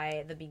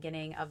by the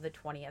beginning of the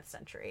 20th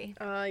century.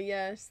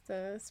 Yes,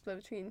 the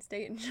split between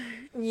state and church.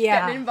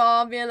 Yeah. Getting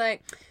involved, being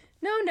like,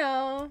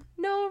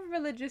 no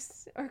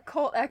religious or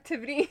cult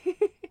activity.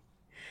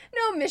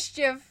 No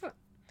mischief.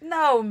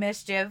 No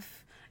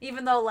mischief.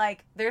 Even though,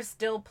 like, there's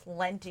still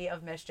plenty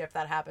of mischief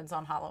that happens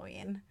on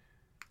Halloween.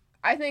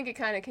 I think it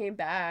kind of came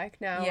back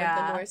now with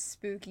Yeah. the more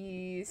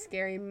spooky,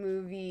 scary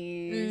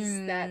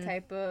movies, that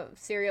type of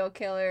serial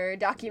killer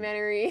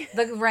documentary.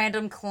 The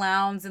random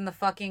clowns in the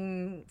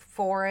fucking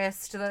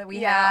forest that we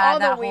Yeah, had. all the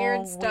that weird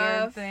whole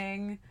stuff. Weird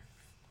thing.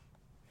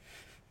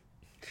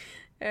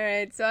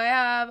 Alright, so I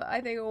have, I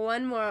think,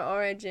 one more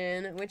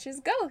origin, which is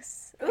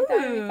ghosts. I thought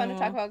it would be fun to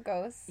talk about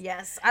ghosts.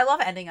 Yes. I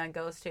love ending on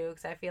ghosts, too,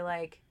 because I feel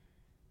like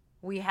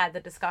we had the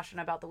discussion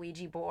about the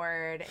Ouija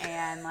board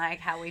and, like,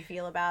 how we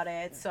feel about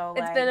it. So,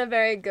 like, It's been a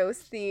very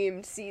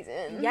ghost-themed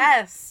season.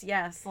 Yes,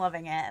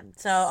 loving it.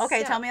 So,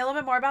 okay, So- tell me a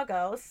little bit more about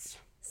ghosts.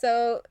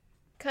 So,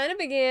 kind of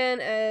began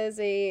as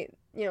a,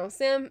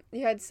 Sam,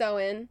 you had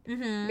Samhain.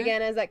 Mm-hmm.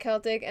 Began as that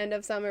Celtic end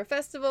of summer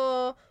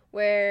festival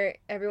where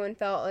everyone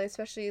felt,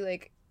 especially,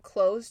 like,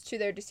 close to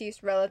their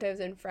deceased relatives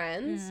and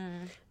friends.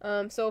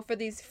 So for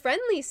these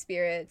friendly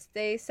spirits,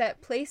 they set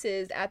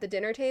places at the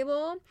dinner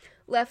table,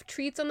 left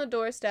treats on the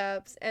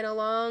doorsteps and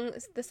along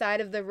the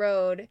side of the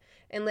road,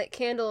 and lit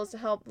candles to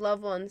help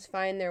loved ones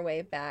find their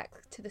way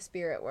back to the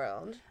spirit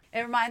world.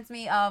 It reminds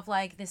me of,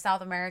 like, the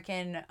South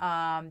American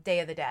Day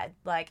of the Dead.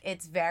 Like,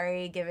 it's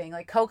very giving.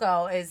 Like,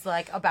 Coco is,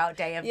 like, about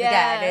Day of the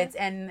Dead. It's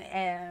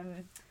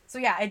and so,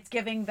 yeah, it's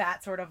giving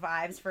that sort of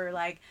vibes for,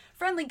 like,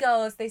 friendly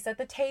ghosts. They set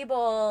the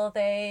table.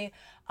 They,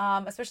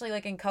 especially,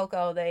 like, in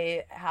Coco,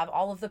 they have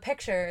all of the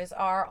pictures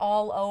are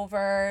all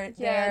over.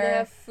 Yeah, and they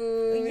have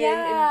food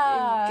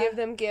and give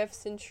them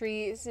gifts and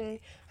treats and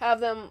have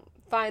them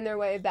find their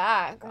way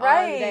back on the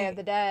Day of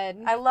the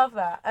Dead. I love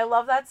that. I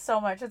love that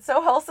so much. It's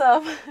so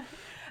wholesome.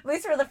 At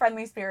least for the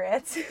friendly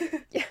spirits.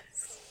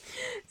 Yes.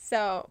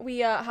 So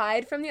we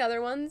hide from the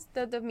other ones,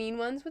 the mean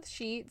ones with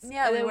sheets.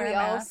 Yeah, and then wear we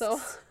masks. also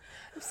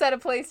set a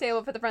place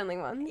table for the friendly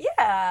ones.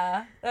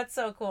 Yeah, that's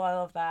so cool. I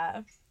love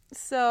that.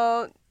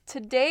 So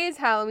today's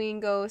Halloween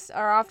ghosts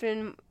are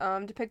often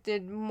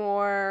depicted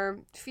more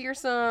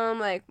fearsome,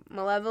 like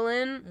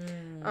malevolent,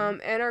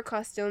 and our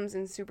customs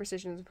and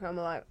superstitions become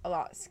a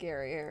lot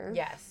scarier.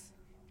 Yes.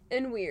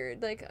 And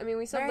weird. Like, I mean,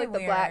 we still have, Very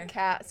like, the black weird.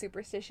 cat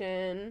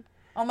superstition.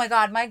 Oh my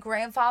God, my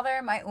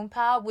grandfather, my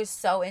oompa, was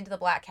so into the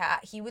black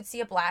cat. He would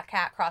see a black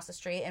cat cross the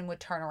street and would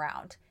turn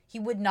around. He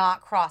would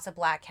not cross a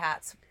black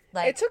cat's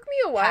like. It took me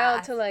a while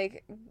path. to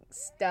like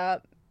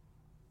stop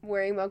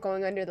worrying about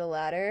going under the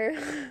ladder.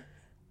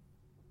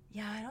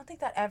 Yeah, I don't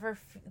think that ever,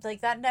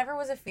 that never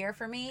was a fear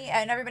for me.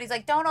 And everybody's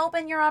like, don't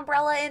open your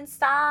umbrella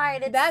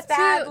inside. It's That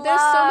bad too. luck. There's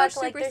so much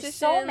Like, there's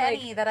so superstition,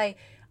 many that I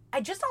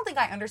just don't think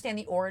I understand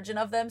the origin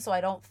of them. So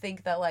I don't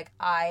think that, like,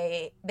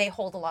 they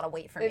hold a lot of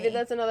weight for Maybe me.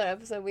 that's another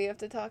episode we have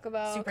to talk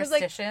about.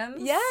 Superstitions?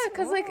 Like, yeah,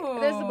 because, like,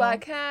 there's the Ooh. black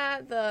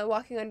cat, the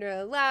walking under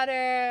a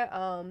ladder,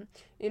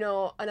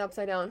 an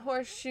upside-down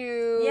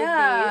horseshoe.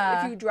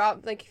 Yeah.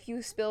 If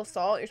you spill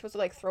salt, you're supposed to,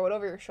 like, throw it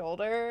over your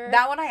shoulder.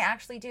 That one I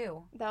actually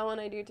do. That one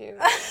I do, too.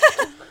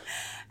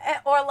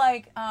 Or,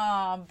 like,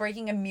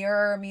 breaking a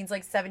mirror means,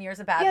 like, 7 years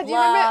of bad luck. Yeah, do you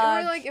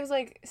remember, like, it was,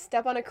 like,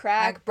 step on a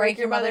crack, Like, break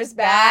your mother's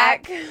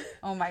back.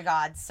 Oh, my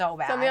God, so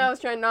bad. Something I was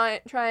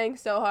trying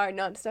so hard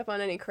not to step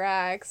on any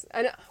cracks.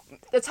 I know,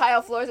 the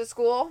tile floors at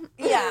school.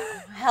 Yeah,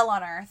 hell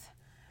on earth.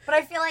 But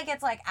I feel like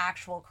it's, like,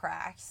 actual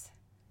cracks.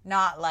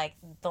 Not, like,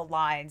 the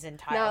lines in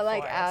tile Not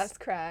like floors. ass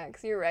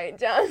cracks. You're right,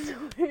 John.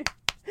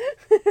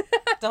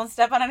 Don't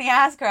step on any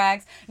ass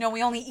cracks. No,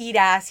 we only eat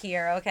ass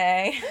here,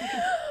 okay?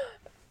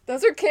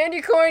 Those are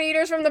candy corn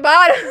eaters from the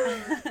bottom.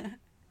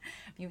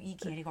 If you eat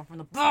candy corn from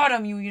the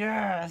bottom, you eat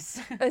ass.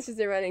 That's just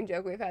a running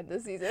joke we've had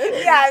this season.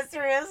 Yeah,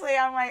 seriously.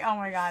 I'm like, oh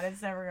my God,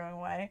 it's never going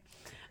away.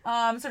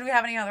 So do we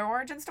have any other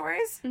origin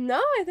stories?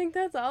 No, I think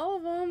that's all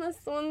of them. This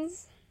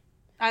one's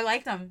I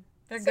like them.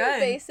 They're some good.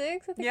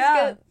 basics. I think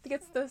Yeah. it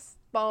gets this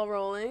ball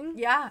rolling.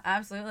 Yeah,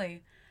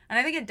 absolutely. And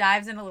I think it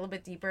dives in a little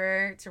bit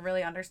deeper to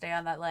really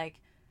understand that,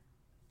 like,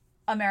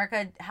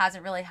 America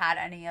hasn't really had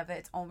any of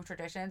its own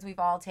traditions. We've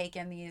all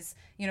taken these,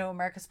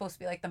 America's supposed to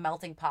be like the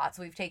melting pot.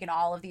 So we've taken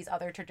all of these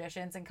other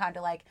traditions and kind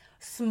of like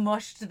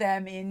smushed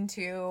them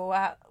into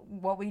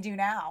what we do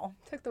now.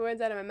 Took the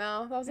words out of my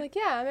mouth. I was like,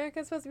 yeah,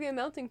 America's supposed to be a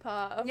melting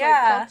pot of Yeah.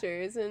 like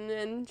cultures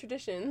and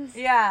traditions.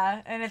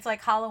 Yeah. And it's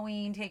like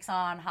Halloween takes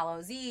on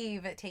Hallows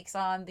Eve. It takes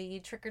on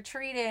the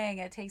trick-or-treating.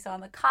 It takes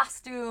on the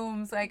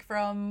costumes, like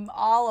from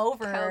all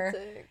over.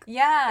 Celtic.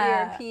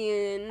 Yeah.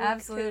 European.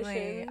 Absolutely.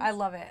 traditions. I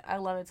love it. I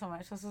love it so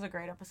much. This was a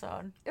great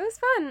episode. It was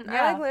fun.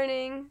 Yeah. I like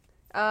learning.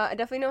 I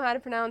definitely know how to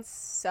pronounce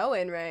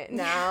Soin right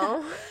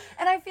now.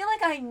 And I feel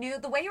like I knew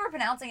the way you were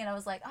pronouncing it. I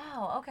was like,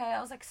 oh, okay.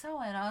 I was like,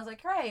 Soin. I was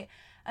like, right.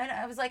 And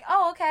I was like,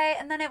 oh, okay.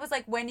 And then it was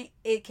like when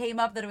it came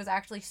up that it was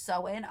actually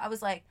Soin, I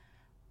was like,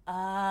 oh,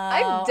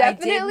 I've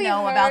definitely I did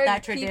know heard about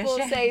that tradition. people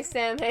say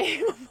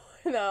Samhain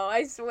before, though.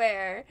 I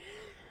swear.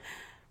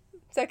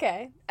 It's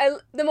okay.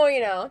 The more you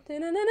know.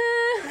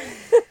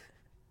 Da-na-na-na.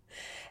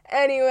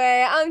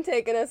 Anyway, I'm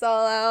taking us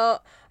all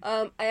out.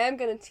 I am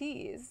going to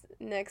tease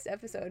next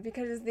episode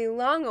because it's the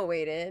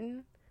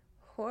long-awaited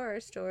horror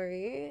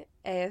story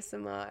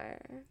ASMR.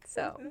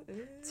 So,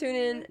 tune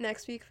in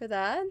next week for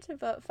that.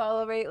 But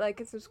follow, rate, like,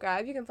 and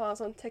subscribe. You can follow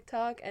us on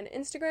TikTok and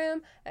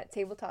Instagram at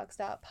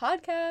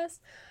tabletalks.podcast.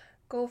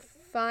 Go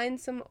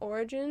find some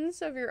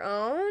origins of your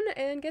own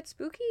and get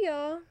spooky,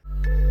 y'all.